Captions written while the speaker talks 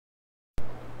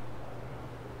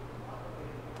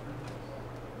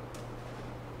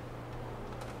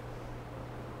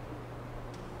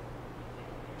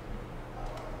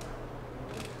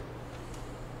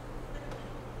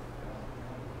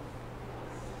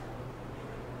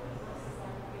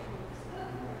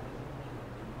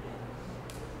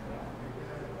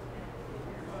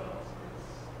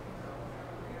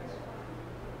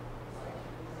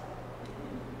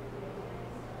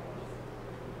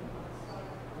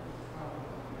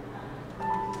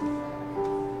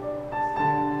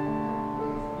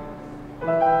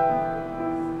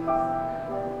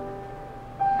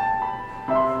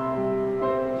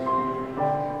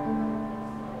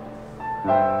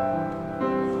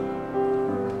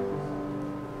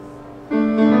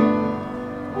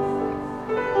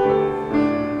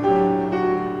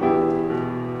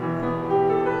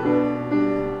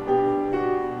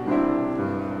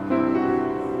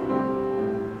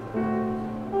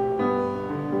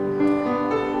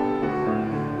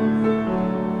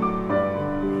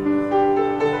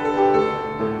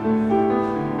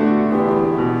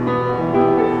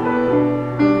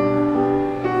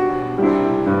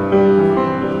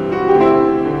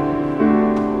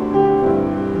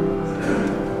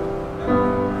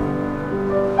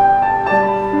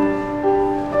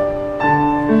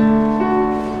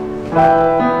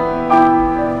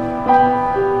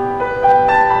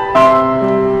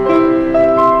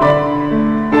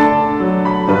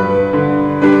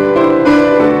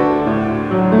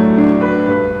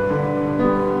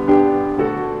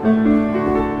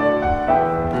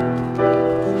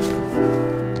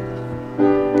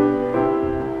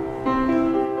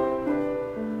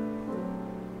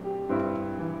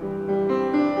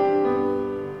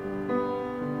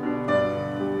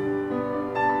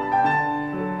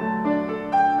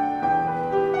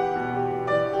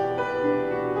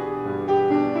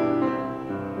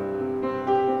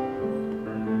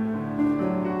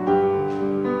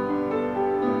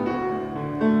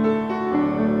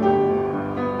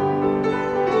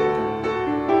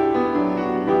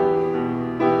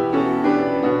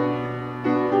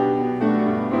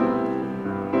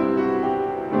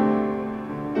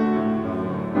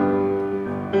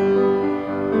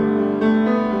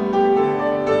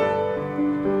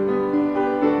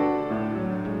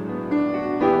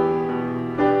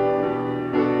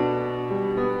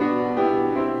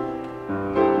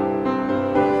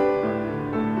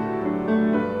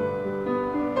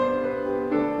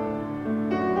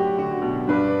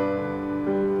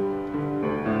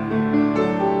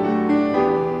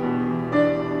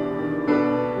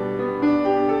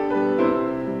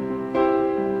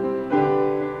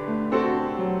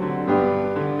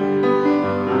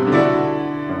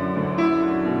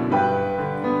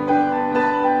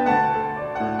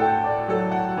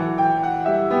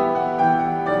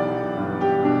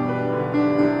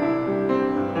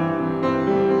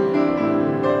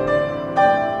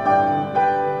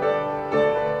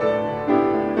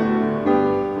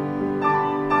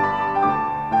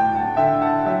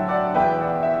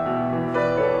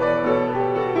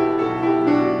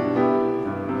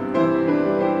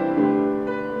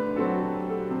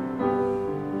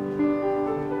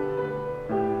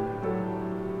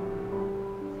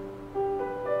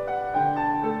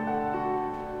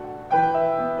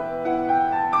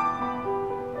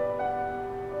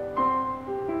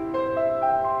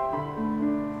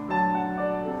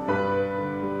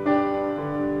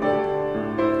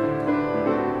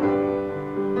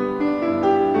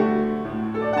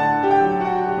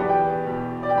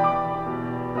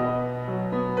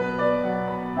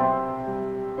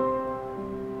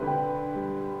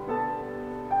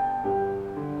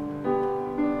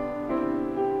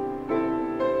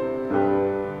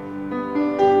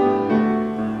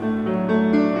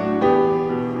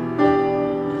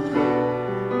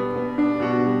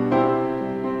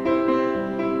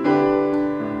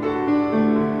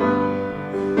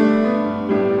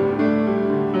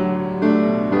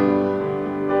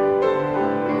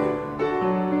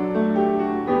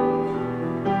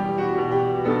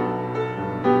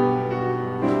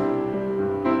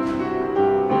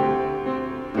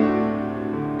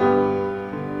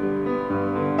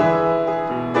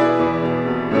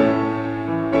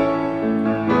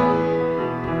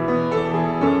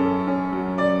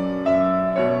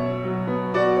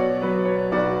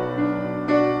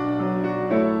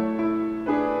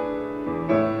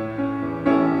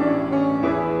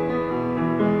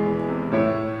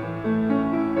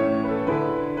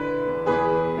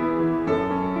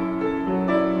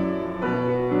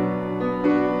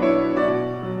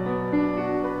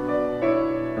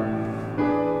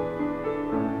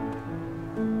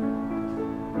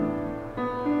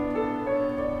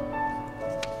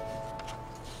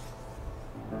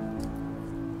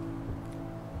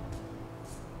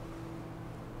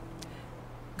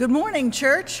Good morning,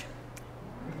 church.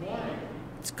 Good morning.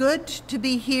 It's good to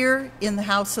be here in the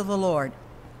house of the Lord.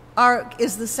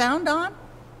 Is the sound on?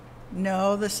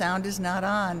 No, the sound is not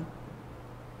on.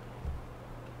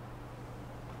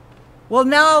 Well,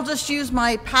 now I'll just use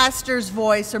my pastor's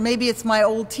voice, or maybe it's my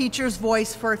old teacher's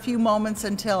voice for a few moments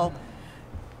until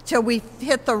we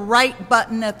hit the right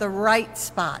button at the right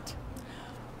spot.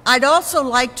 I'd also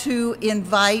like to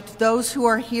invite those who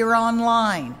are here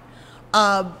online.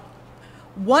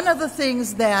 One of the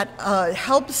things that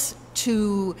helps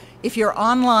to, if you're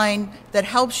online, that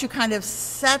helps you kind of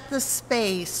set the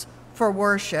space for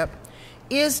worship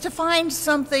is to find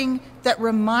something that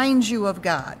reminds you of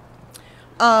God.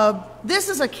 This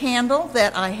is a candle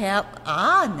that I have.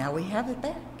 Now we have it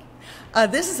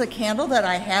back. This is a candle that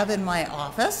I have in my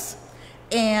office,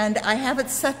 and I have it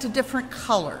set to different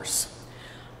colors.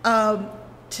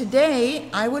 Today,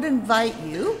 I would invite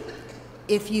you,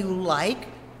 if you like,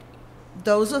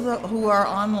 those who are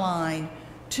online,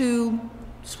 to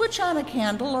switch on a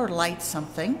candle or light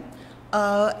something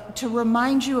to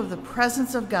remind you of the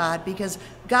presence of God, because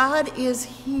God is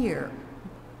here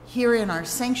in our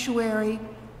sanctuary.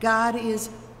 God is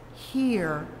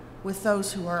here with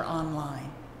those who are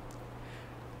online.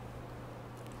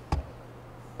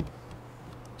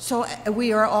 So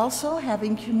we are also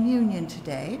having communion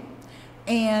today,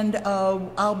 and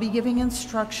I'll be giving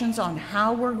instructions on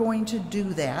how we're going to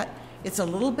do that. It's a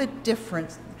little bit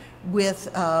different with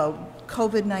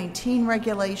COVID-19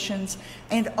 regulations,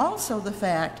 and also the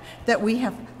fact that we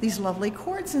have these lovely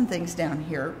cords and things down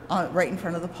here right in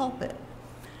front of the pulpit.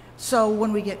 So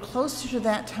when we get closer to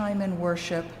that time in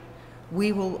worship,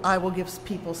 I will give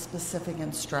people specific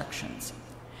instructions.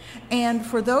 And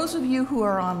for those of you who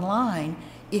are online,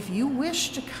 if you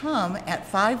wish to come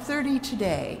at 5:30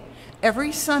 today,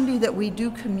 every Sunday that we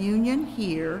do communion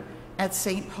here at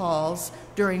St. Paul's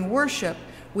during worship,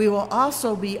 we will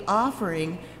also be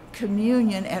offering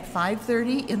communion at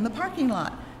 5:30 in the parking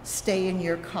lot. Stay in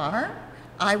your car.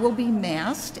 I will be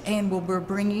masked, and we'll be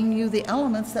bringing you the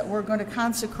elements that we're going to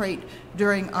consecrate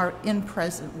during our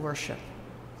in-present worship.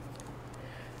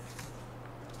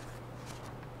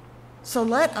 So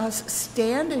let us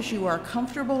stand as you are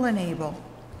comfortable and able,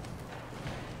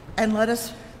 and let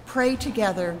us pray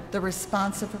together the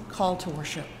responsive call to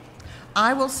worship.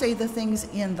 I will say the things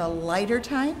in the lighter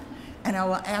type, and I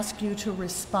will ask you to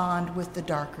respond with the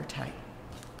darker type.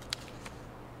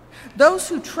 Those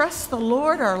who trust the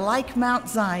Lord are like Mount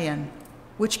Zion,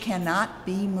 which cannot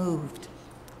be moved.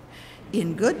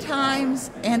 In good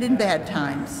times and in bad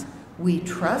times, we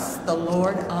trust the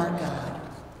Lord our God.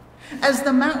 As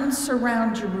the mountains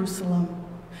surround Jerusalem,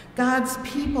 God's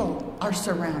people are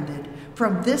surrounded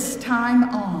from this time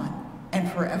on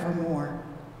and forevermore.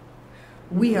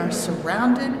 We are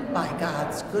surrounded by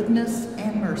God's goodness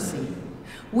and mercy.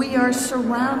 We are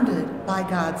surrounded by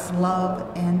God's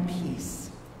love and peace.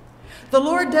 The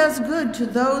Lord does good to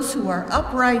those who are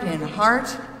upright in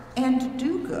heart and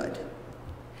do good.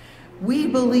 We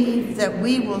believe that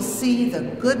we will see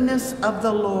the goodness of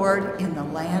the Lord in the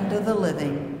land of the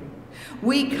living.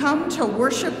 We come to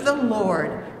worship the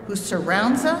Lord who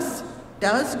surrounds us,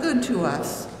 does good to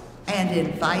us, and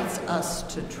invites us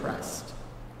to trust.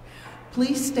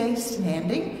 Please stay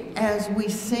standing as we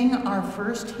sing our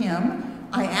first hymn.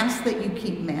 I ask that you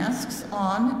keep masks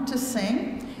on to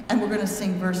sing, and we're going to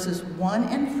sing verses 1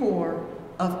 and 4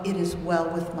 of It Is Well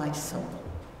With My Soul.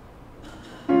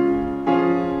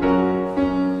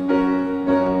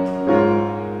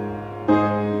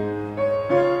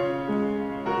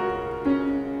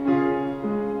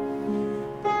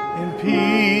 In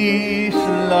peace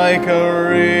like a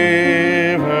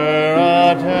river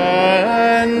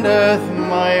attendeth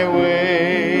my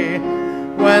way,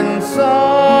 when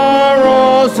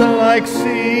sorrows like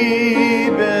sea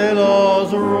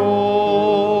billows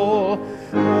roll.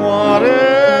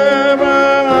 Whatever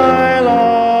my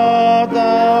Lord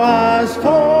thou hast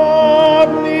taught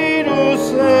me to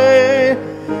say,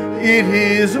 it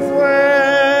is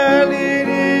well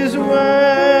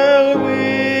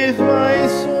with my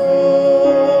soul.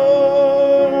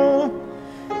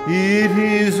 It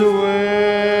is well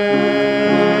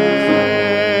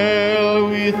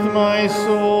with my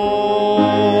soul.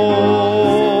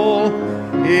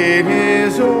 It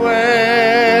is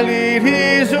well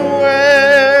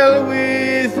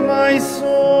with my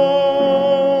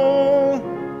soul.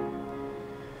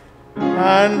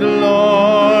 And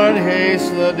Lord,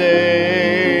 haste the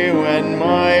day when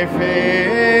my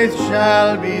faith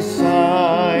shall be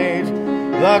sight,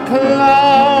 the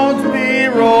clouds be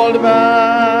rolled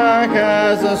back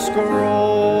as a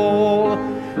scroll,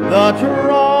 the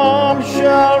trump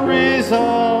shall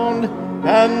resound,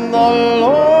 and the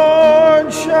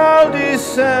Lord shall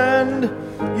descend.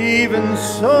 Even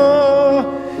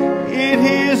so, it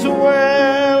is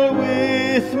well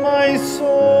with my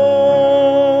soul.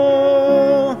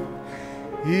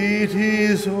 It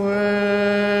is well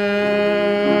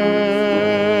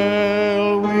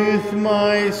with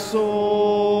my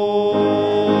soul.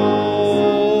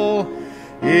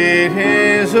 It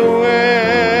is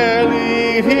well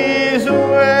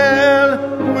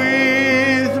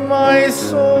with my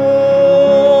soul.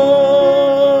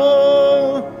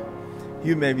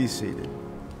 You may be seated.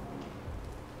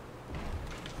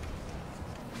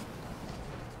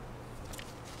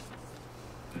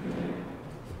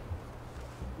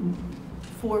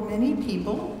 For many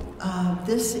people,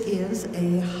 this is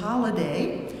a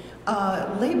holiday.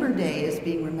 Labor Day is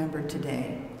being remembered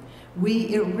today.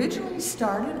 We originally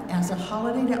started as a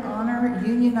holiday to honor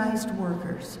unionized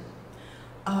workers.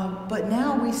 But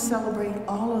now we celebrate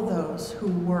all of those who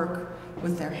work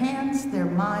with their hands, their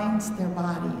minds, their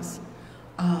bodies.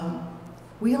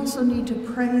 We also need to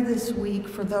pray this week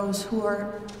for those who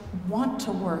want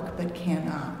to work but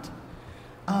cannot.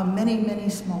 Many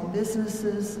small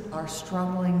businesses are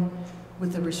struggling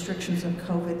with the restrictions of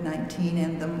COVID-19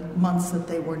 and the months that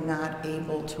they were not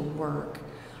able to work.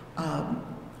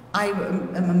 I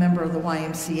am a member of the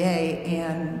YMCA,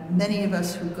 and many of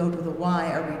us who go to the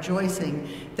Y are rejoicing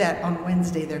that on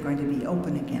Wednesday they're going to be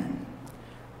open again.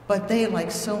 But they,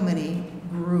 like so many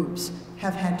groups,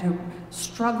 have had to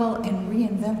struggle and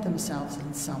reinvent themselves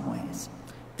in some ways.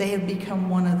 They have become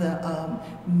one of the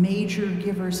major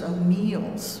givers of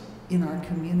meals in our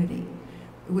community,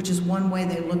 which is one way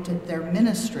they looked at their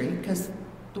ministry, because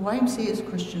the YMCA is a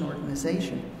Christian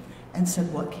organization, and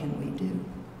said, what can we do?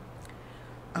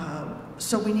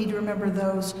 So we need to remember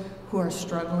those who are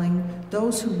struggling,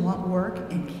 those who want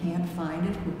work and can't find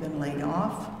it, who've been laid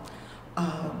off.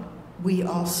 We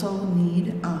also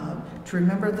need to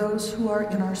remember those who are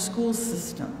in our school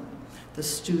system, the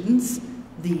students,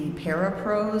 the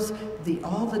parapros,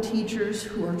 all the teachers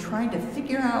who are trying to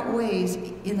figure out ways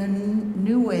in a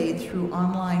new way through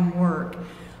online work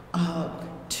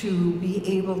to be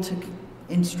able to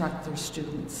instruct their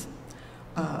students.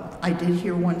 I did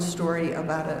hear one story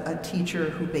about a teacher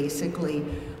who basically,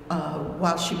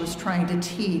 while she was trying to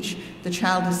teach, the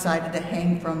child decided to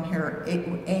hang from her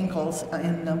ankles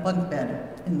in the bunk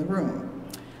bed in the room,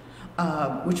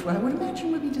 which I would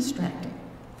imagine would be distracting.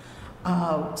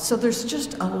 So there's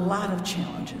just a lot of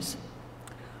challenges.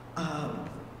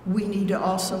 We need to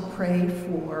also pray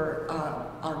for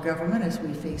our government as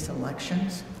we face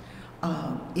elections.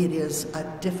 It is a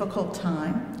difficult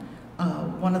time.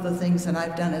 One of the things that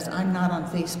I've done is I'm not on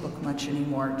Facebook much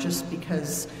anymore, just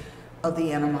because of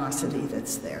the animosity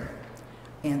that's there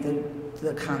and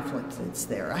the conflict that's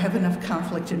there. I have enough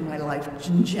conflict in my life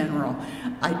in general.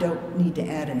 I don't need to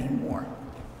add any more.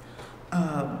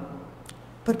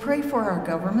 But pray for our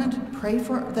government. Pray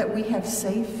that we have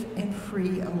safe and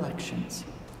free elections.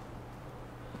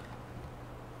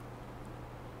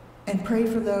 And pray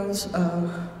for those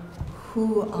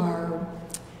who are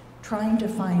trying to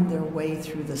find their way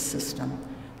through the system.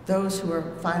 Those who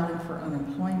are filing for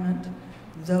unemployment,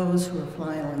 those who are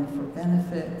filing for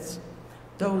benefits,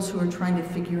 those who are trying to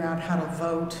figure out how to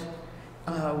vote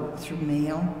through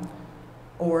mail,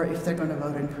 or if they're going to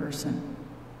vote in person.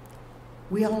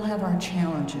 We all have our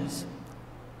challenges,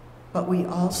 but we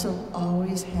also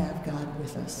always have God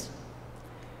with us.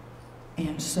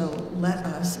 And so let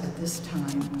us at this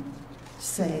time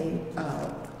say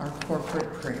our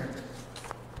corporate prayer.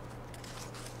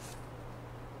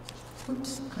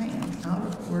 Oops, I am out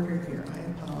of order here. I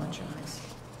apologize.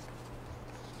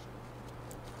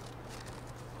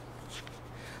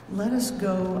 Let us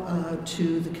go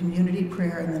to the community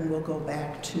prayer, and then we'll go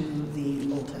back to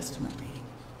the Old Testament reading.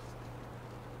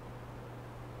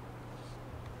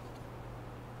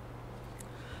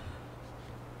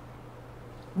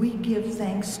 We give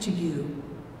thanks to you,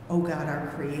 O God, our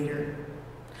Creator,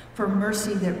 for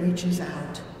mercy that reaches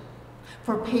out,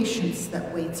 for patience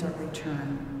that waits our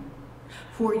return,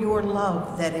 for your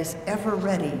love that is ever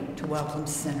ready to welcome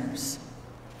sinners.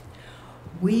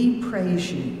 We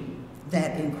praise you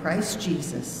that in Christ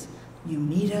Jesus you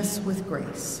meet us with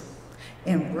grace,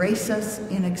 embrace us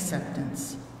in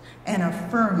acceptance, and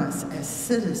affirm us as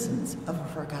citizens of a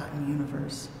forgotten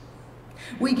universe.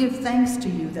 We give thanks to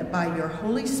you that by your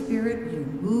Holy Spirit you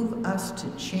move us to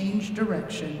change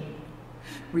direction,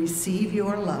 receive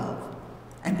your love,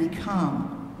 and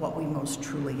become what we most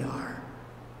truly are.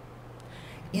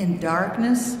 In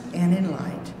darkness and in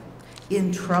light,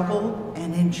 in trouble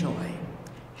and in joy,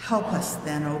 help us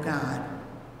then, O God,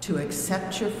 to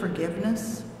accept your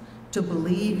forgiveness, to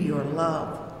believe your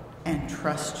love and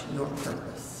trust your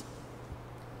purpose.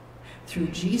 Through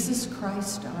Jesus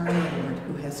Christ our Lord,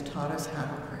 who has taught us how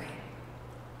to pray.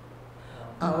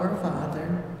 Our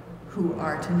Father, who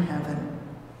art in heaven,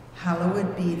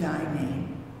 hallowed be thy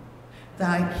name.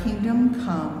 Thy kingdom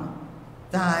come,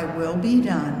 thy will be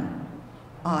done,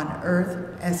 on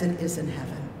earth as it is in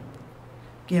heaven.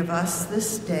 Give us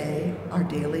this day our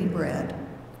daily bread,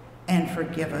 and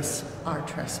forgive us our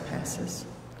trespasses,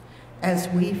 as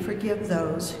we forgive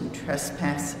those who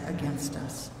trespass against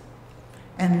us.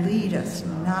 And lead us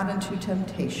not into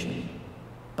temptation,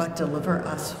 but deliver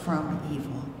us from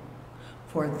evil.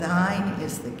 For thine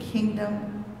is the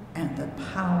kingdom and the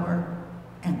power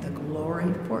and the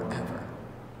glory forever.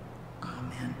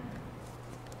 Amen.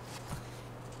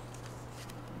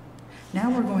 Now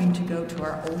we're going to go to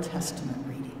our Old Testament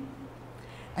reading.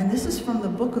 And this is from the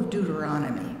book of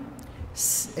Deuteronomy.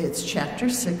 It's chapter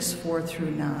 6, 4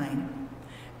 through 9.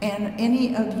 And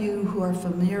any of you who are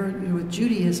familiar with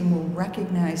Judaism will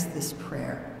recognize this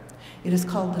prayer. It is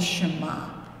called the Shema.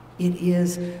 It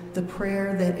is the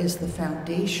prayer that is the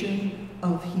foundation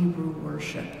of Hebrew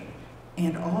worship.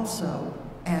 And also,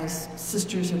 as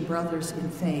sisters and brothers in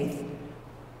faith,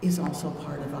 is also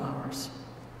part of ours.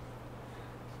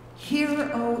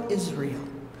 Hear, O Israel,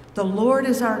 the Lord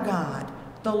is our God,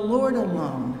 the Lord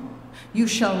alone. You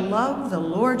shall love the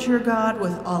Lord your God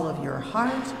with all of your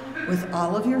heart, with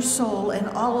all of your soul, and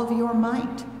all of your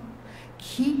might.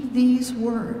 Keep these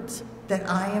words that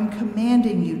I am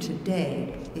commanding you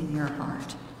today in your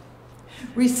heart.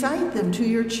 Recite them to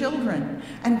your children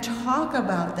and talk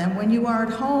about them when you are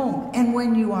at home and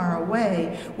when you are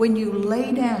away, when you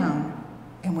lay down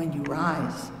and when you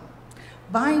rise.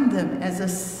 Bind them as a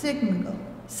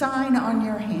sign on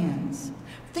your hands.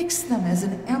 Fix them as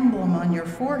an emblem on your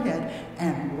forehead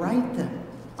and write them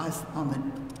on the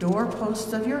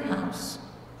doorposts of your house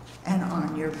and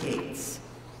on your gates.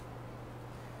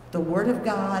 The word of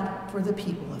God for the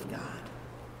people of God.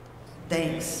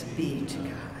 Thanks be to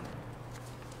God.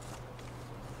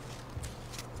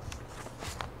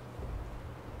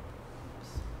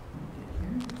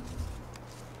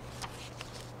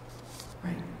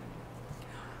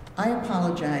 I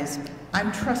apologize.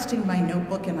 I'm trusting my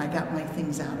notebook and I got my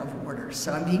things out of order,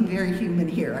 so I'm being very human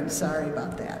here. I'm sorry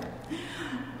about that.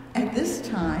 At this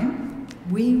time,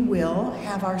 we will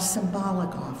have our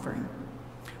symbolic offering.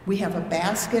 We have a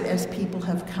basket as people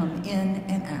have come in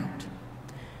and out.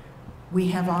 We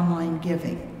have online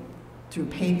giving through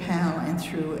PayPal and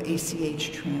through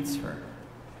ACH transfer.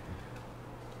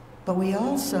 But we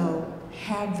also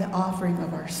have the offering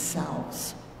of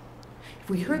ourselves. If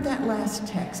we heard that last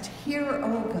text, hear,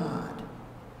 O God.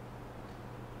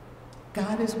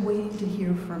 God is waiting to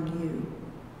hear from you,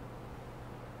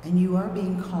 and you are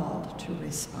being called to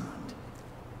respond.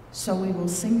 So we will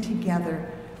sing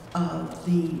together of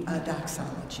the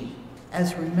doxology,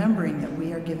 as remembering that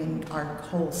we are giving our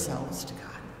whole selves to God.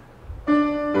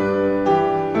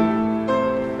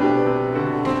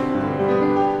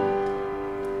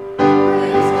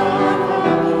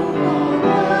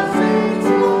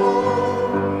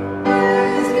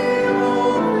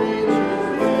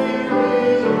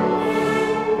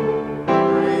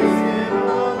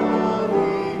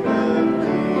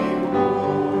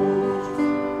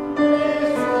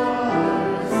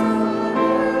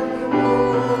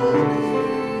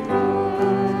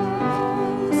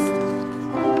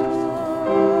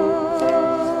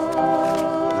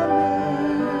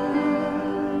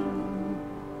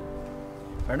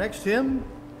 Our next hymn,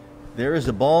 There is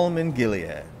a Balm in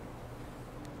Gilead.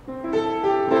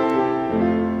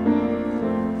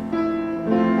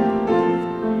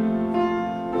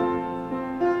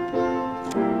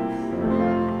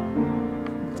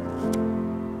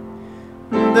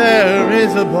 There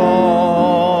is a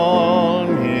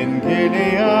balm in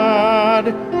Gilead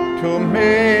to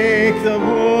make the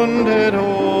wounded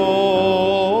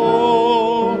whole.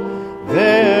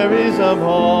 There is a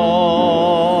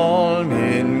balm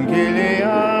in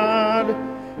Gilead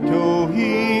to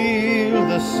heal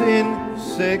the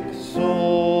sin-sick soul.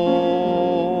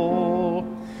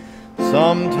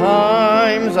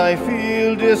 Sometimes I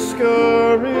feel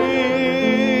discouraged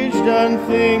and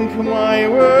think my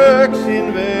work's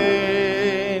in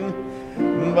vain,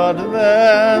 but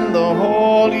then the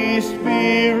Holy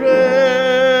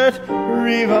Spirit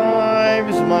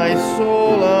revives my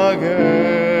soul again.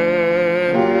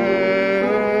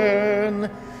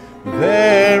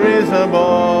 There is a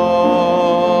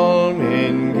balm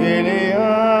in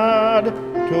Gilead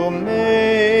to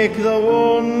make the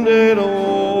wounded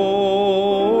whole.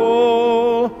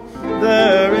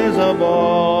 There is a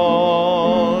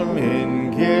balm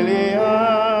in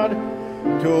Gilead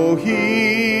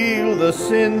the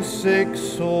sin-sick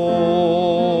soul.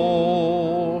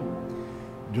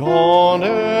 Don't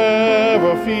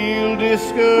ever feel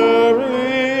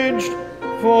discouraged,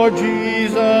 for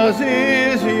Jesus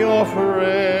is your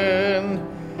friend.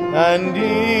 And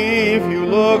if you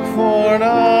look for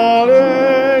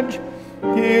knowledge,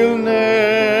 He'll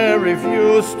never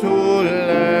refuse to lend.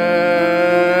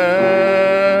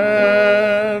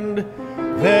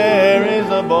 There is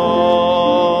a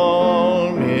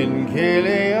balm in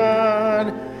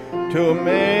Gilead to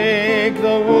make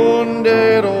the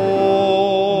wounded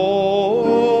whole.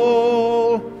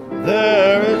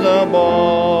 There is a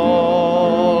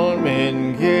balm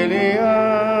in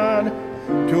Gilead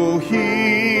to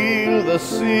heal the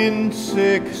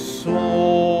sin-sick soul.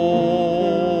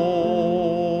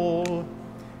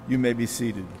 You may be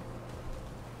seated.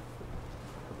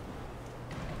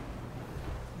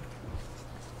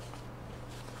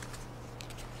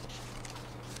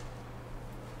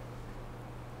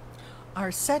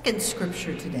 Our second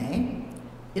scripture today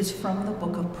is from the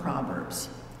book of Proverbs.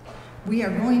 We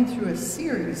are going through a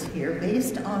series here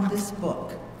based on this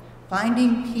book,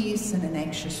 Finding Peace in an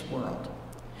Anxious World,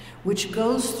 which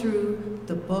goes through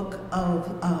the book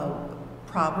of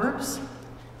Proverbs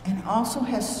and also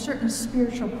has certain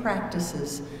spiritual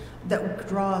practices that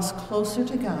draw us closer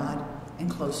to God and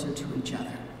closer to each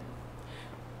other.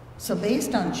 So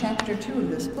based on chapter 2 of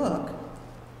this book,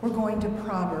 we're going to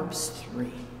Proverbs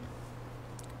 3.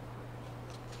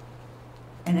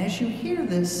 And as you hear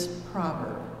this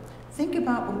proverb, think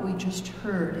about what we just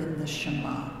heard in the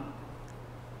Shema.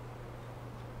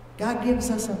 God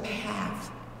gives us a path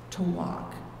to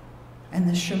walk, and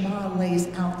the Shema lays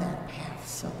out that path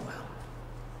so well.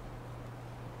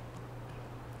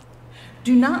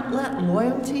 Do not let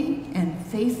loyalty and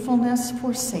faithfulness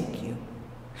forsake you.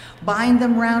 Bind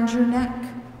them round your neck.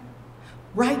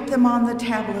 Write them on the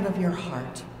tablet of your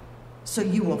heart, so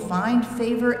you will find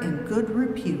favor and good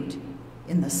repute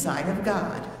in the sight of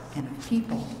God and of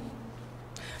people.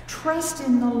 Trust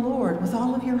in the Lord with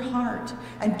all of your heart,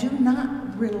 and do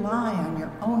not rely on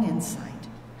your own insight.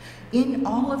 In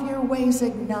all of your ways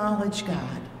acknowledge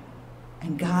God,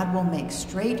 and God will make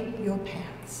straight your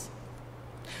paths.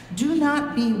 Do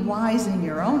not be wise in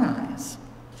your own eyes.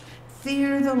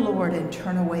 Fear the Lord and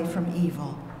turn away from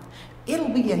evil. It'll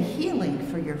be a healing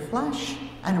for your flesh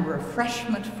and a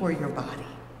refreshment for your body.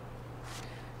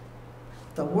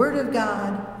 The word of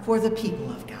God for the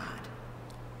people of God.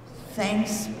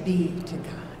 Thanks be to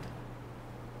God.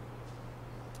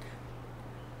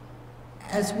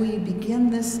 As we begin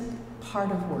this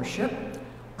part of worship,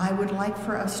 I would like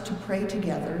for us to pray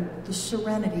together the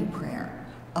Serenity Prayer,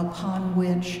 upon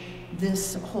which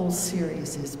this whole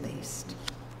series is based.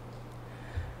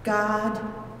 God,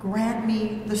 grant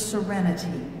me the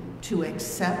serenity to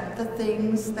accept the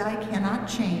things that I cannot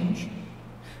change,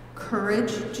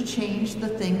 courage to change the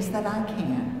things that I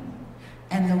can,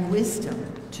 and the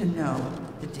wisdom to know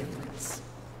the difference.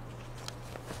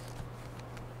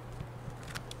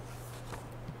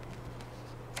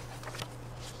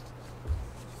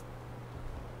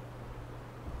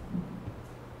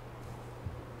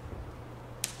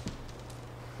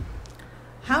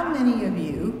 How many of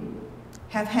you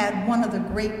have had one of the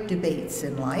great debates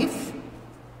in life?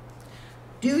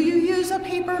 Do you use a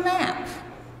paper map?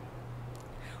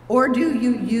 Or do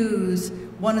you use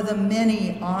one of the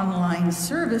many online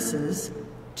services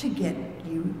to get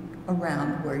you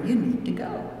around where you need to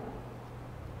go?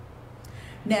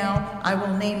 Now, I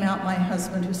will name out my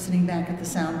husband who's sitting back at the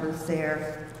sound booth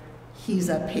there. He's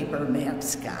a paper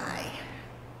maps guy.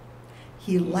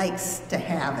 He likes to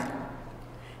have it.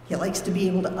 He likes to be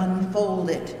able to unfold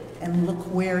it and look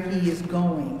where he is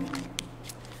going.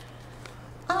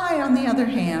 I, on the other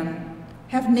hand,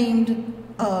 have named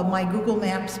my Google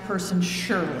Maps person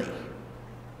Shirley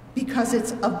because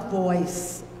it's a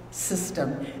voice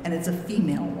system and it's a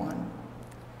female one.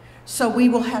 So we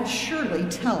will have Shirley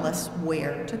tell us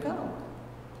where to go.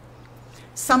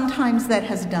 Sometimes that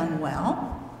has done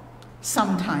well,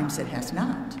 sometimes it has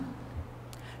not.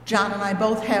 John and I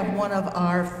both have one of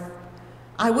our,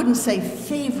 I wouldn't say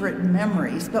favorite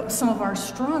memories, but some of our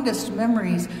strongest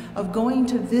memories of going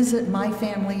to visit my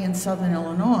family in Southern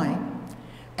Illinois.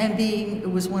 And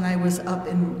it was when I was up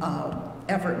in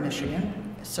Everett,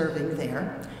 Michigan, serving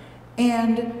there.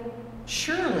 And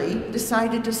Shirley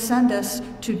decided to send us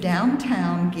to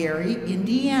downtown Gary,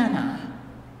 Indiana,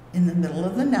 in the middle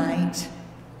of the night,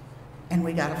 and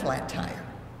we got a flat tire.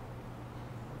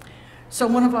 So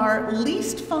one of our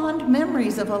least fond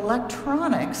memories of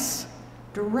electronics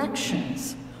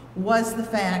directions was the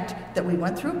fact that we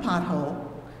went through a pothole,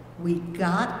 We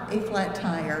got a flat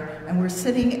tire, and we're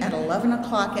sitting at 11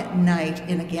 o'clock at night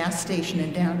in a gas station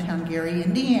in downtown Gary,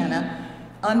 Indiana,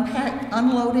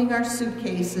 unloading our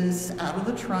suitcases out of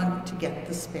the trunk to get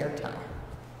the spare tire.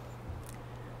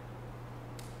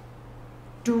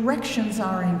 Directions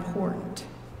are important.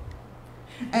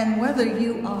 And whether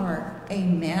you are a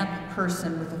map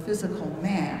person with a physical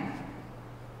map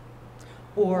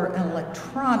or an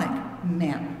electronic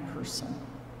map person,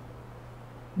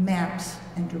 maps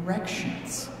and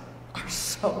directions are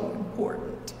so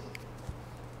important.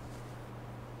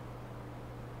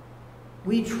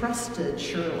 We trusted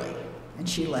Shirley, and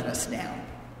she let us down.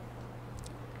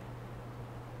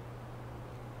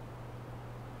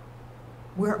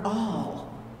 We're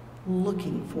all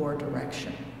looking for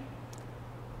direction.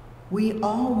 We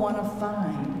all want to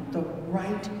find the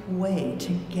right way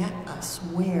to get us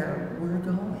where we're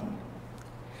going.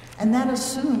 And that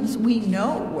assumes we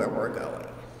know where we're going.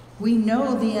 We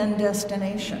know the end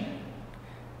destination.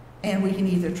 And we can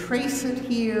either trace it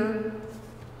here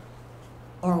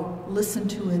or listen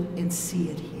to it and see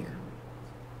it here.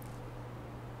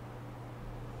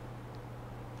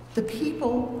 The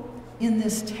people in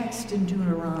this text in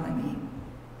Deuteronomy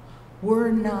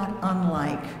were not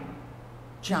unlike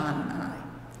John and I,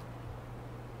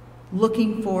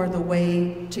 looking for the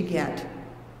way to get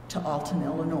to Alton,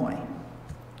 Illinois.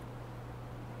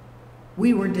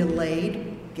 We were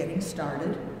delayed getting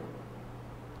started.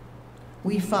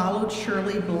 We followed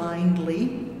Shirley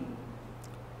blindly.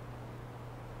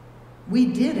 We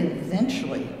did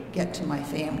eventually get to my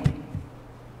family.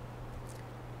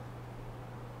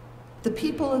 The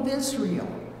people of Israel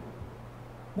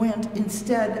went,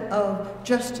 instead of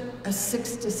just a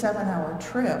 6 to 7 hour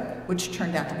trip, which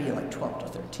turned out to be like 12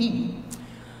 to 13,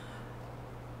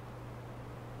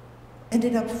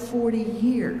 ended up 40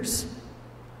 years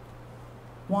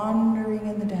wandering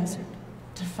in the desert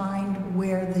to find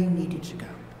where they needed to go.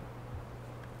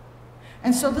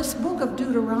 And so this book of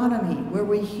Deuteronomy, where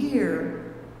we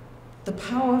hear the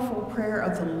powerful prayer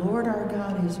of the Lord our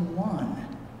God is one,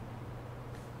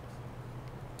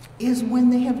 is when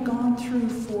they have gone through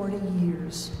 40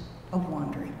 years of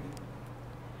wandering.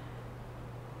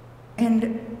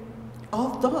 And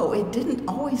although it didn't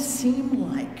always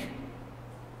seem like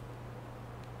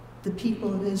the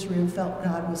people of Israel felt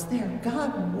God was there,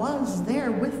 God was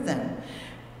there with them.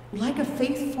 Like a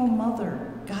faithful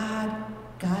mother, God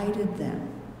guided them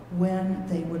when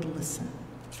they would listen.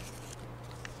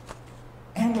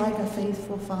 And like a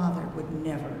faithful father would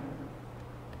never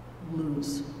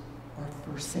lose or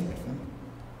forsake them.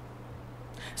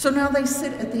 So now they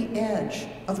sit at the edge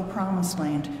of the promised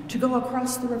land to go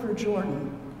across the river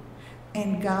Jordan,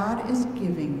 and God is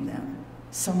giving them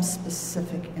some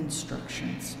specific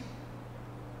instructions.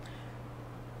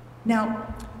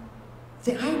 Now,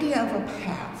 the idea of a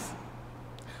path,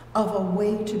 of a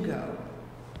way to go,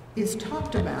 is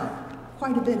talked about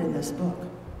quite a bit in this book.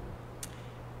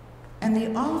 And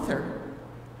the author,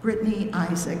 Brittany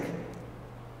Isaac,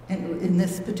 and in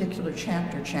this particular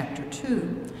chapter, chapter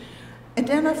 2,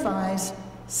 identifies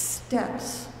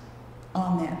steps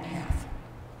on that path.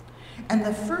 And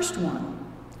the first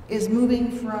one is moving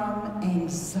from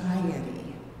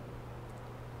anxiety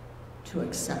to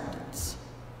acceptance.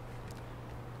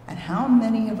 And how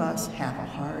many of us have a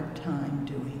hard time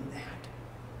doing that?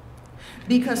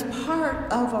 Because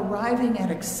part of arriving at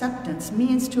acceptance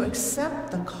means to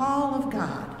accept the call of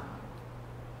God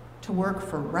to work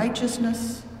for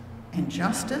righteousness and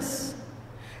justice,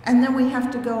 and then we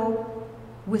have to go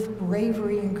with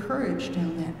bravery and courage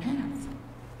down that path.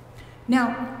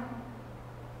 Now,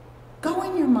 go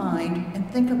in your mind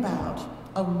and think about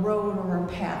a road or a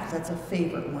path that's a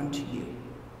favorite one to you.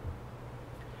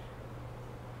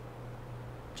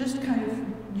 Just kind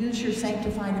of use your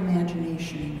sanctified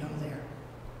imagination and go there.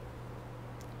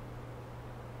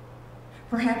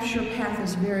 Perhaps your path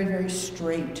is very, very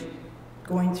straight,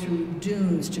 going through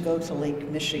dunes to go to Lake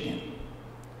Michigan.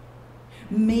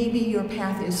 Maybe your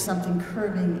path is something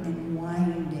curving and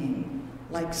winding,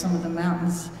 like some of the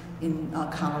mountains in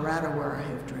Colorado where I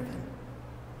have driven.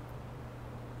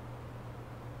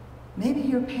 Maybe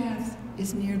your path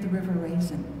is near the River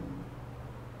Raisin.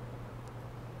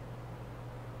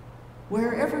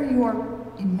 Wherever your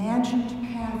imagined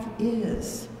path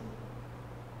is,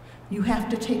 you have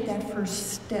to take that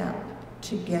first step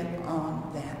to get on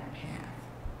that path.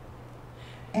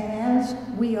 And as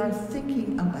we are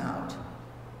thinking about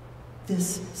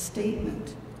this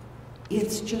statement,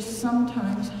 it's just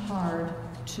sometimes hard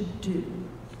to do.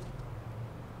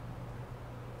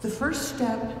 The first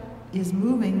step is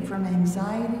moving from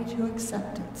anxiety to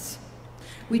acceptance.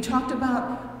 We talked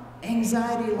about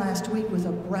anxiety last week with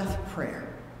a breath prayer.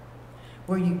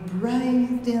 where you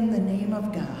breathed in the name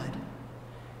of God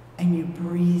and you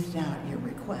breathed out your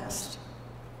request.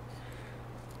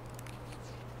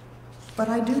 But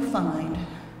I do find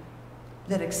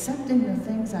that accepting the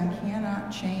things I cannot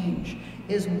change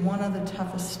is one of the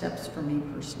toughest steps for me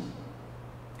personally.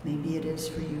 Maybe it is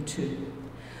for you too.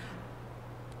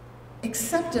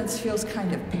 Acceptance feels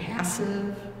kind of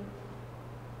passive.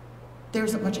 There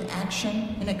isn't much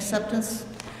action in acceptance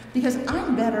because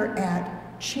I'm better at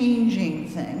changing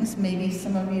things, maybe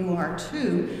some of you are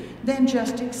too, than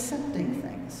just accepting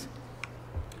things.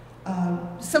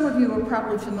 Some of you are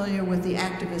probably familiar with the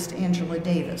activist Angela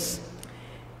Davis,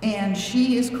 and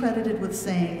she is credited with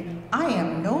saying, "I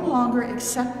am no longer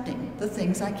accepting the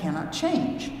things I cannot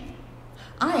change.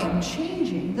 I am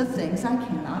changing the things I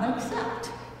cannot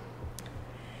accept."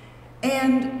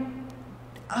 And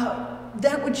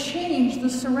that would change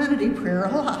the serenity prayer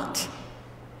a lot.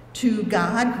 To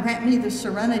God, grant me the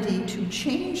serenity to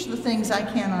change the things I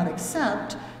cannot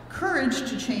accept, courage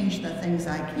to change the things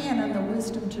I can, and the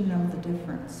wisdom to know the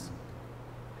difference.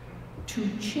 To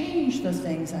change the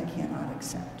things I cannot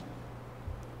accept.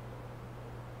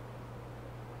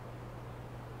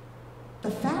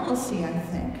 The fallacy, I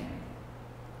think,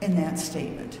 in that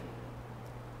statement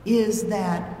is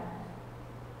that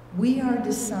we are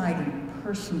deciding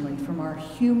personally from our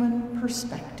human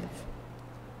perspective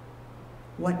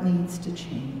what needs to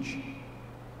change.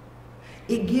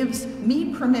 It gives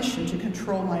me permission to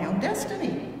control my own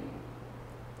destiny.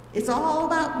 It's all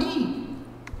about me.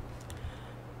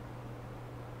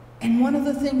 And one of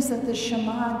the things that the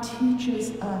Shema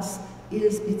teaches us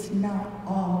is it's not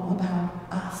all about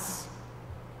us.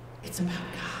 It's about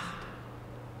God.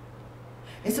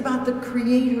 It's about the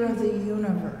creator of the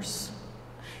universe.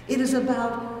 It is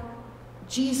about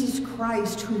Jesus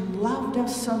Christ, who loved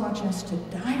us so much as to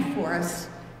die for us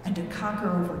and to conquer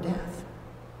over death.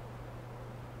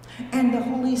 And the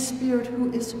Holy Spirit, who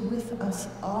is with us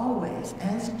always,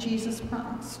 as Jesus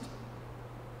promised.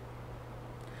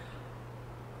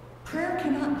 Prayer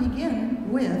cannot begin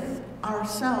with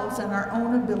ourselves and our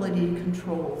own ability to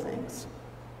control things.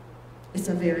 It's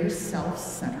a very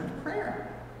self-centered prayer.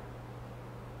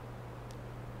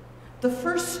 The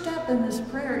first step in this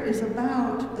prayer is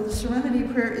about, the serenity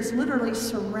prayer is literally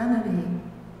serenity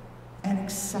and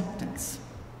acceptance.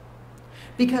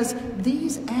 Because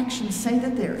these actions say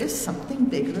that there is something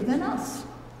bigger than us.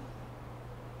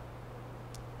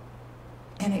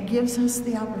 And it gives us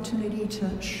the opportunity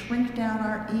to shrink down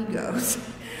our egos,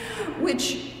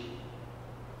 which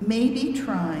may be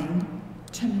trying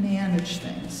to manage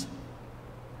things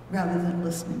rather than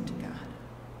listening to God.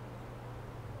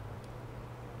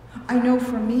 I know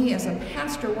for me as a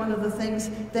pastor, one of the things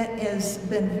that has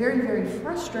been very, very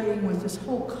frustrating with this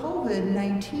whole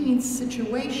COVID-19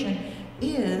 situation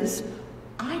is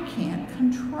I can't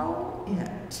control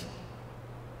it.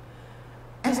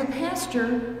 As a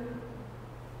pastor,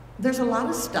 there's a lot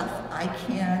of stuff I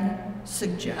can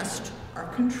suggest or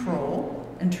control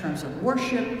in terms of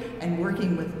worship and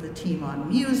working with the team on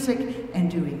music and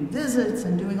doing visits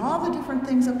and doing all the different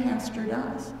things a pastor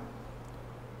does.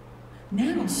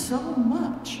 Now, so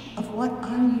much of what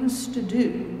I used to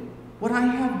do, what I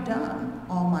have done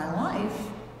all my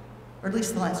life, or at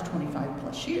least the last 25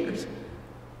 plus years,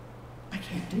 I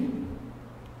can't do.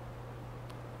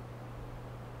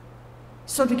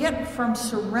 So to get from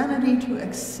serenity to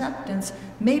acceptance,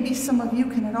 maybe some of you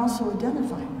can also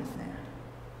identify with that.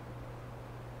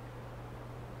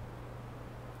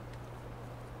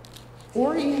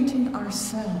 Orienting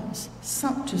ourselves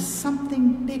to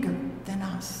something bigger than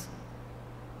us.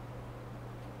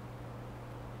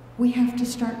 We have to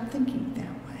start thinking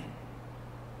that way.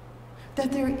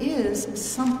 That there is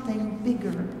something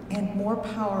bigger and more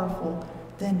powerful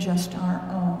than just our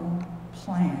own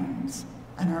plans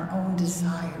and our own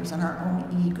desires and our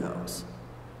own egos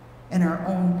and our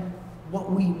own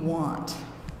what we want.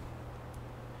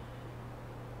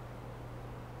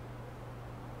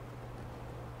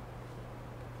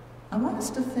 I want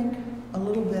us to think a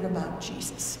little bit about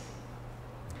Jesus.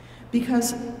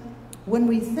 Because when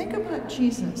we think about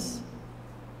Jesus,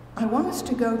 I want us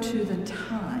to go to the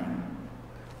time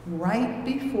right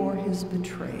before his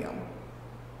betrayal.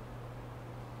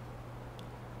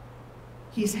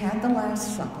 He's had the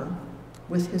Last Supper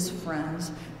with his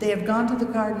friends. They have gone to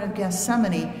the Garden of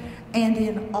Gethsemane, and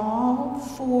in all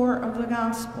 4 of the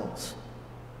Gospels,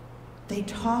 they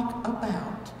talk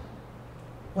about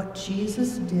what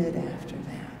Jesus did after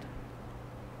that.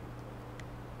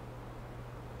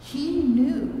 He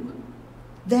knew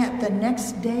that the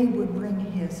next day would bring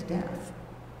his death.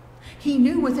 He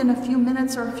knew within a few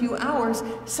minutes or a few hours,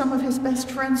 some of his best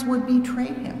friends would betray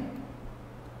him.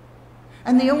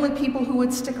 And the only people who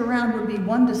would stick around would be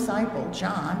one disciple,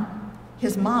 John,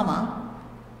 his mama,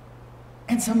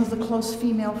 and some of the close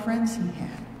female friends he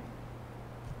had.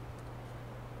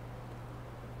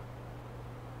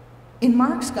 In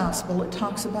Mark's gospel, it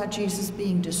talks about Jesus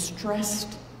being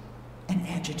distressed and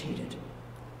agitated.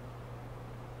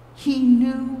 He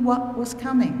knew what was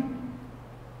coming,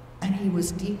 and he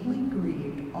was deeply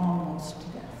grieved, almost to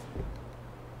death.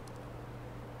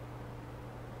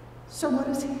 So what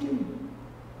does he do?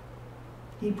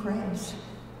 He prays.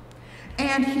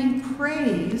 And he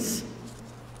prays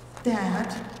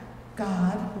that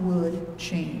God would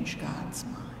change God's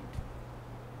mind.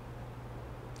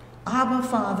 Abba,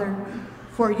 Father,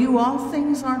 for you all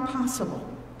things are possible.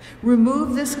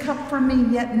 Remove this cup from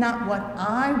me, yet not what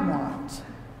I want,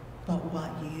 but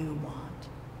what you want.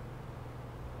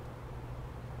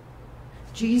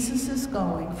 Jesus is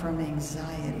going from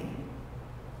anxiety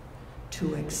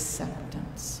to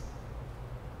acceptance.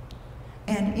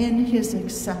 And in his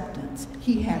acceptance,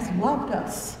 he has loved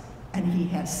us and he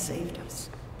has saved us.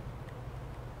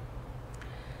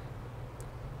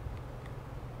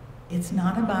 It's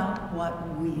not about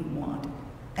what we want.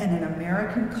 And in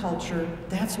American culture,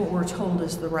 that's what we're told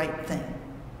is the right thing.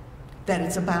 That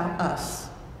it's about us,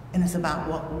 and it's about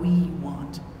what we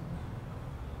want.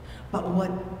 But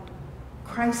what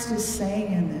Christ is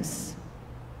saying in this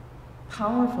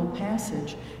powerful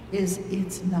passage is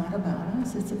it's not about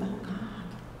us, it's about God.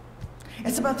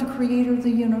 It's about the creator of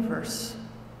the universe.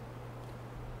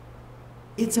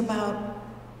 It's about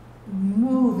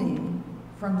moving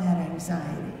from that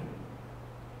anxiety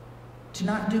to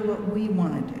not do what we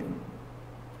want to do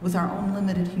with our own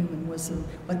limited human wisdom,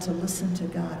 but to listen to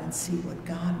God and see what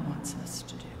God wants us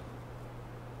to do.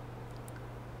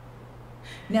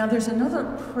 Now, there's another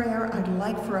prayer I'd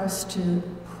like for us to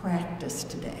practice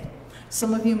today.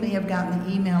 Some of you may have gotten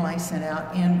the email I sent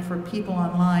out, and for people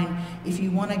online, if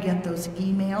you want to get those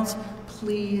emails,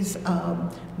 please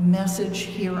message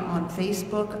here on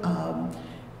Facebook.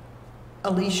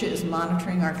 Alicia is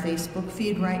monitoring our Facebook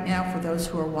feed right now for those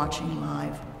who are watching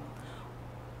live.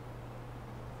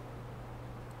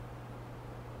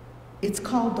 It's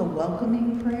called the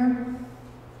Welcoming Prayer.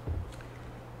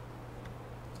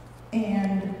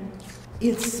 And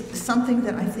it's something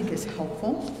that I think is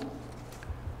helpful.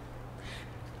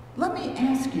 Let me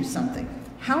ask you something.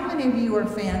 How many of you are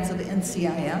fans of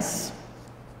NCIS?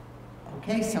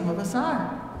 Okay, some of us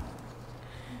are.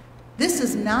 This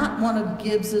is not one of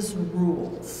Gibbs's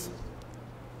rules,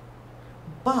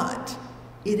 but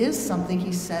it is something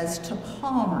he says to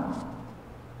Palmer,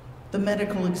 the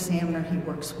medical examiner he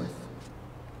works with.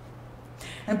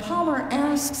 And Palmer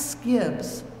asks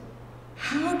Gibbs,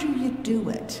 how do you do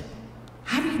it?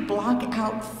 How do you block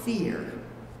out fear?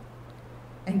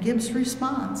 And Gibbs'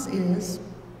 response is,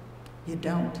 you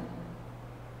don't.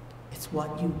 It's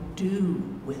what you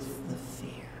do with the fear.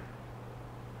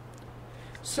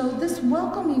 So this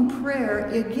welcoming prayer,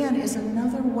 again, is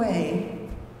another way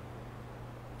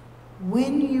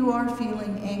when you are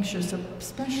feeling anxious,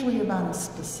 especially about a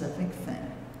specific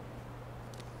thing.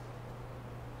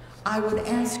 I would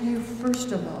ask you,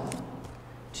 first of all,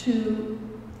 to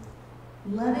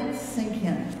let it sink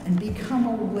in and become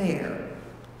aware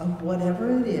of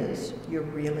whatever it is you're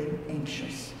really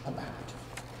anxious about.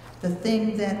 The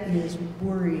thing that is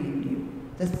worrying you,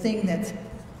 the thing that's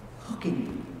hooking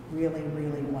you really,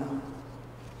 really well.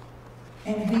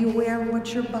 And be aware of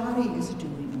what your body is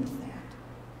doing with that.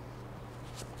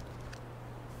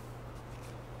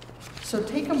 So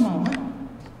take a moment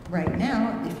right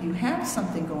now, if you have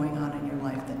something going on in your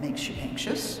life that makes you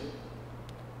anxious,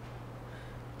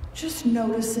 just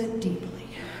notice it deeply.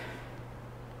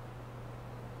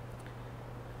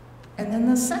 And then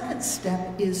the second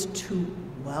step is to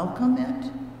welcome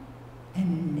it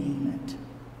and name it.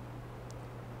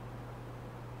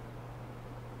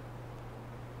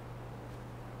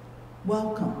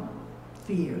 Welcome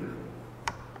fear.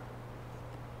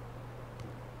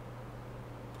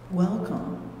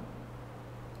 Welcome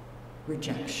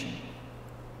rejection.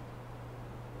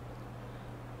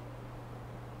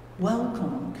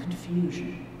 Welcome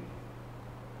confusion.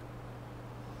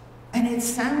 And it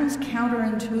sounds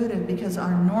counterintuitive because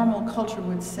our normal culture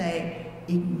would say,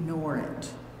 ignore it,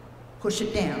 push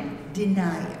it down,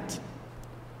 deny it.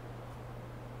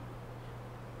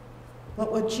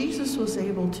 But what Jesus was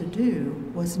able to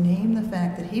do was name the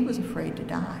fact that he was afraid to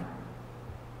die.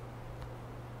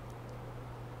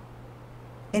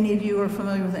 Any of you are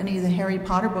familiar with any of the Harry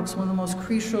Potter books, one of the most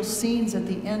crucial scenes at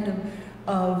the end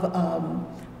of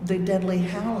the Deathly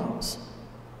Hallows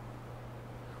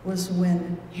was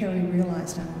when Harry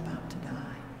realized, I'm about to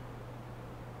die.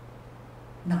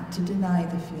 not to deny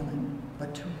the feeling,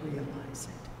 but to realize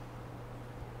it.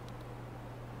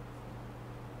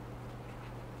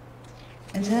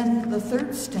 And then the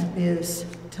third step is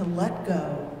to let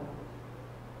go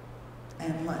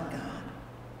and let God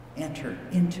enter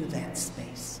into that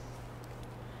space.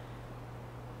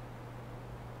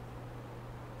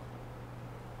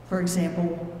 For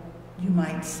example, you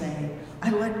might say,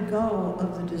 I let go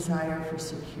of the desire for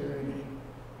security.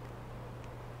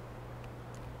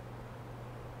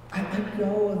 I let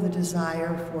go of the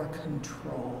desire for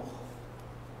control.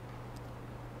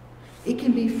 It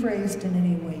can be phrased in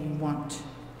any way you want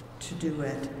to do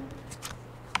it.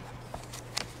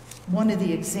 One of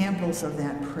the examples of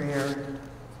that prayer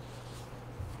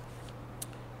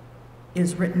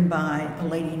is written by a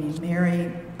lady named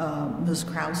Mary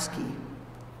Muskrowski.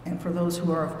 And for those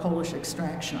who are of Polish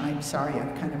extraction, I'm sorry,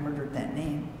 I've kind of murdered that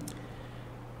name.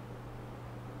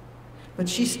 But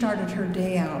she started her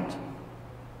day out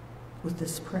with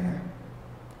this prayer.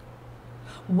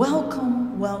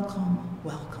 Welcome, welcome,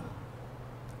 welcome.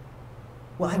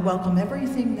 Well, I welcome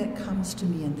everything that comes to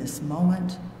me in this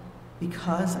moment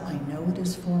because I know it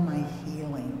is for my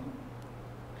healing.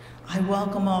 I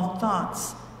welcome all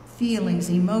thoughts, feelings,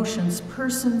 emotions,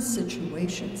 persons,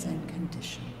 situations, and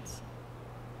conditions.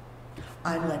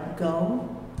 I let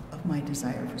go of my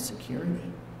desire for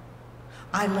security.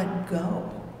 I let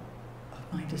go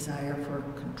of my desire for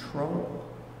control.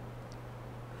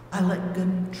 I let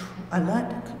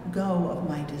go of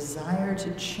my desire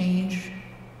to change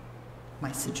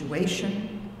my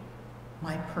situation,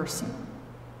 my person.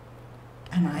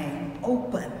 And I am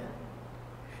open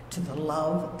to the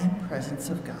love and presence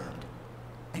of God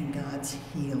and God's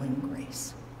healing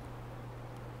grace.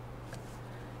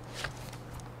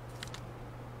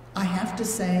 I have to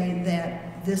say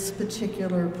that this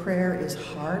particular prayer is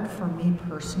hard for me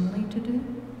personally to do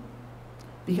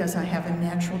because I have a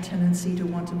natural tendency to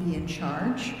want to be in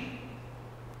charge.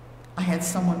 I had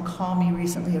someone call me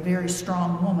recently, a very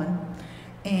strong woman,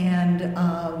 and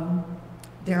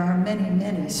there are many,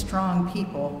 many strong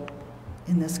people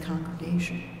in this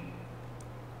congregation.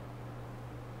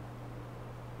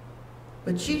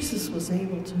 But Jesus was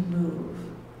able to move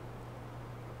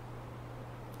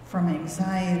from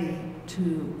anxiety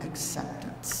to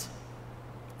acceptance.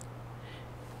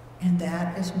 And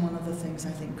that is one of the things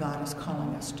I think God is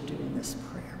calling us to do in this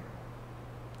prayer,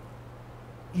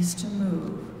 is to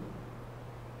move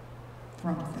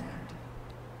from that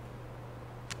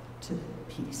to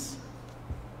peace.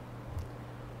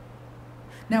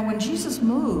 Now, when Jesus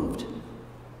moved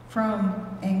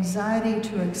from anxiety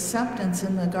to acceptance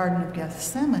in the Garden of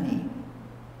Gethsemane,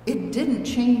 it didn't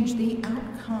change the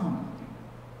outcome.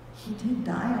 He did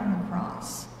die on the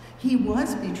cross. He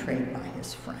was betrayed by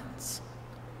his friends.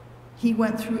 He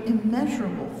went through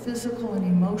immeasurable physical and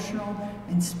emotional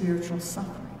and spiritual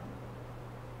suffering.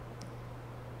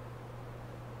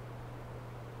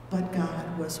 But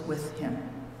God was with him.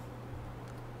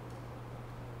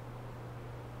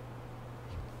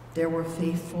 There were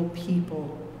faithful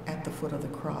people at the foot of the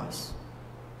cross.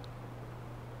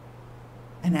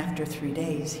 And after 3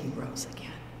 days, he rose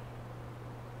again.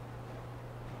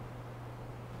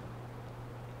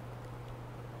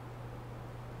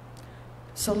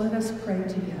 So let us pray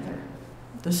together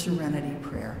the Serenity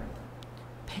Prayer,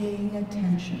 paying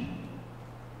attention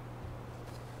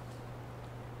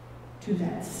to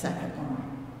that second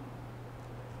line.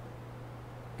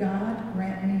 God,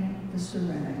 grant me the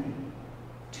serenity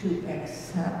to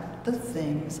accept the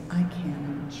things I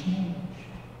cannot change,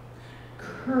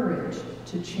 courage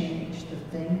to change the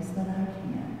things that I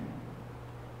can,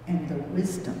 and the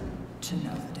wisdom to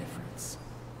know the difference.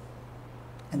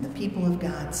 And the people of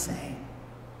God say,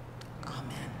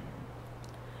 Amen.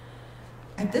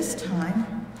 At this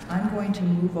time, I'm going to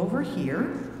move over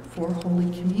here for Holy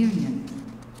Communion.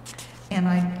 And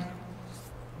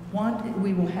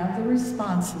we will have the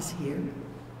responses here.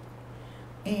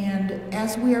 And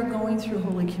as we are going through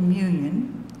Holy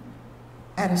Communion,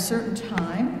 at a certain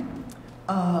time,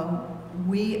 I'm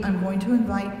going to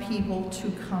invite people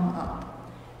to come up.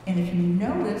 And if you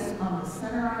notice on the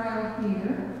center aisle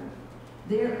here,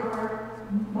 there are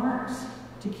marks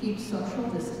to keep social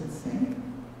distancing.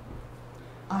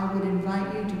 I would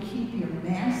invite you to keep your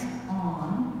mask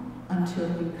on until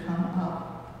you come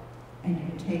up and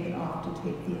you take it off to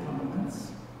take the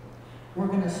elements. We're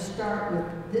going to start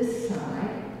with this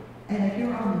side, and if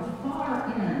you're on the far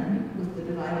end with the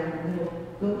divider in the middle,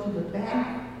 go to the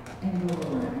back and go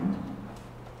around.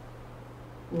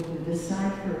 We'll do this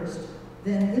side first.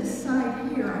 Then this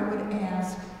side here, I would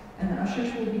ask, and the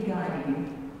ushers will be guiding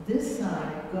you, this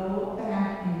side, go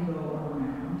back and go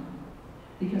around.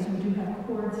 because we do have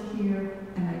cords here,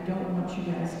 and I don't want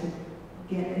you guys to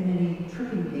get in any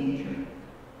tripping danger.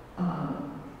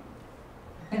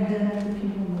 And then the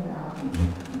people without you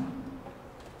come.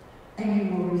 And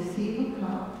you will receive a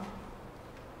cup,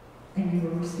 and you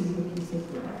will receive a piece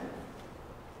of bread.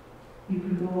 You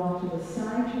can go off to the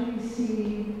side to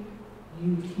receive.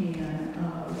 You can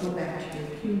go back to your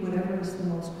pew, whatever is the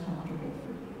most comfortable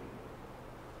for you.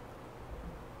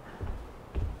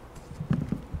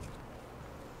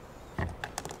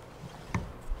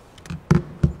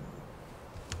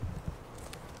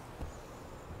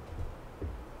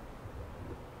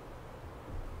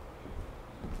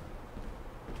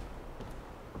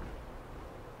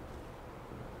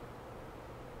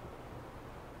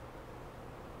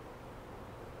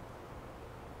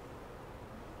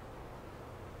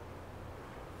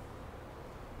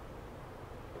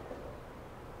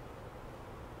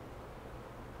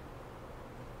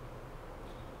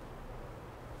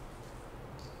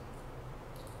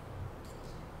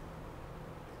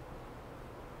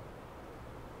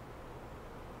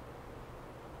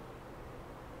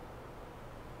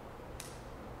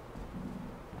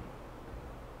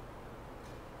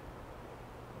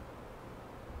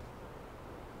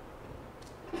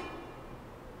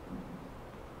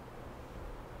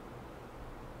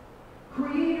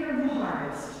 Creator of the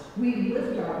harvest, we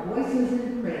lift our voices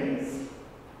in praise.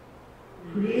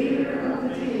 Creator of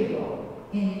the table,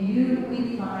 in you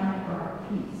we find our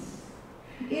peace.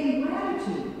 In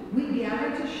gratitude, we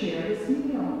gather to share this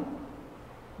meal.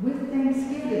 With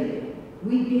thanksgiving,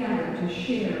 we gather to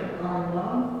share our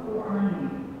love for our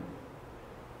neighbor.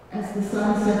 As the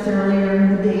sun sets earlier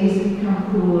and the days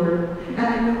become cooler,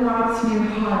 and the crops near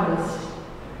harvest,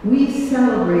 we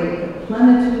celebrate the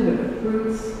plenitude of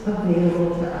fruits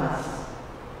available to us.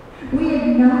 We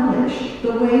acknowledge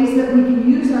the ways that we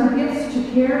can use our gifts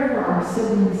to care for our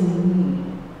siblings in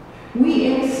need.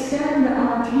 We extend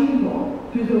our table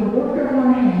through the work of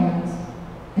our hands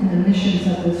and the missions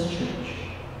of this church.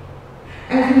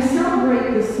 As we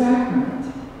celebrate the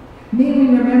sacrament, may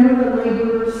we remember the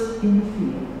laborers in the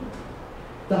field,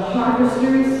 the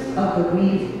harvesters of the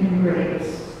wheat and grapes,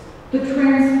 the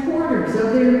transporters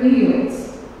of their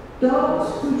yields,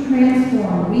 those who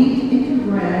transform wheat into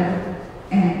bread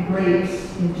and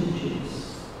grapes into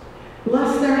juice.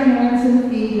 Bless their hands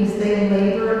and feet as they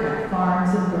labor at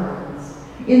farms and gardens,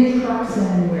 in trucks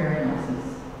and in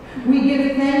warehouses. We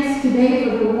give thanks today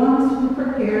for the ones who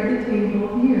prepared the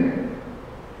table here.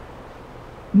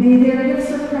 May their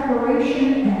gifts of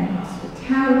preparation and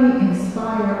hospitality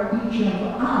inspire each of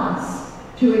us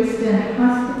to extend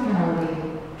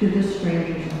hospitality to the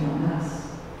strangers among us.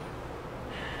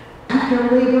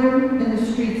 After laboring in the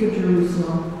streets of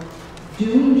Jerusalem,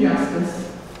 doing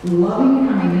justice, loving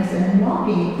kindness, and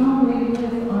walking humbly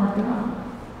with our God,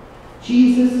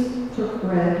 Jesus took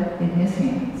bread in his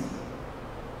hands.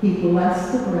 He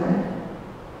blessed the bread,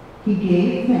 he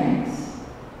gave thanks,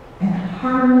 and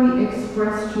heartily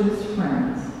expressed to his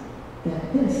friends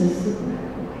that this is the bread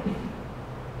of life.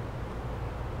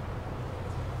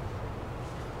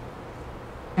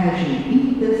 As you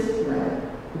eat this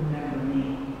bread, remember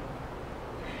me.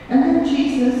 And then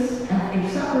Jesus, after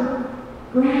supper,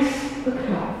 grasped the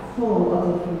cup full of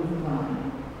the fruit of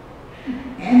wine.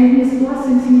 And in his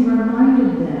blessings he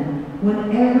reminded them,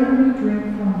 whenever you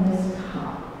drink from this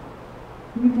cup,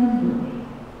 remember me.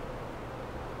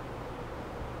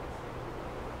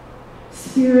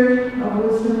 Spirit of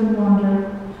wisdom and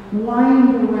wonder,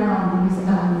 wind around these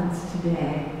elements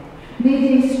today.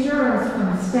 May they stir us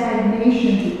from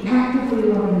stagnation to actively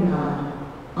loving God,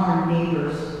 our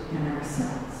neighbors, and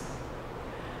ourselves.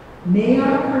 May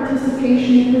our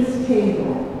participation at this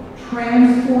table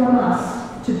transform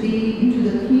us to be into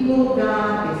the people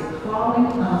God is calling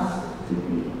us to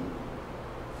be.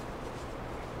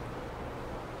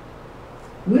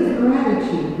 With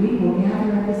gratitude, we will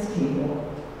gather at this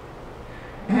table.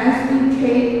 As we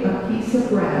take a piece of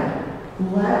bread,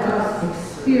 let us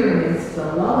experience the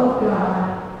love of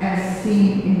God as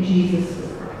seen in Jesus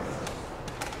the Christ.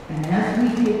 And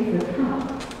as we take the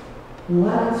cup,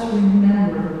 let us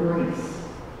remember the grace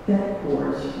that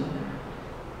pours from God.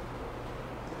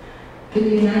 In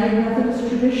the United Methodist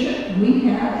tradition, we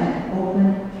have an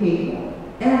open table.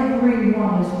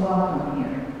 Everyone is welcome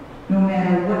here, no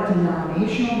matter what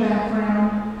denominational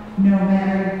background, no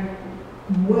matter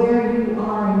where you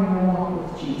are in your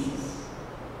walk with Jesus.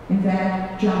 In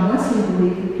fact, John Wesley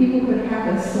believed that people could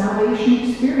have a salvation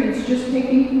experience just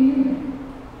taking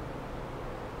communion.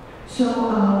 So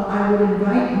I would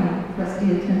invite my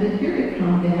trustee attendant here to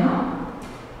come down,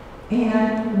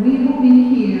 and we will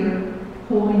be here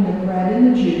holding the bread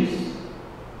and the juice.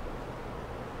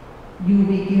 You will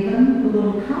be given the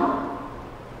little cup.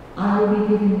 I will be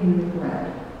giving you the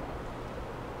bread.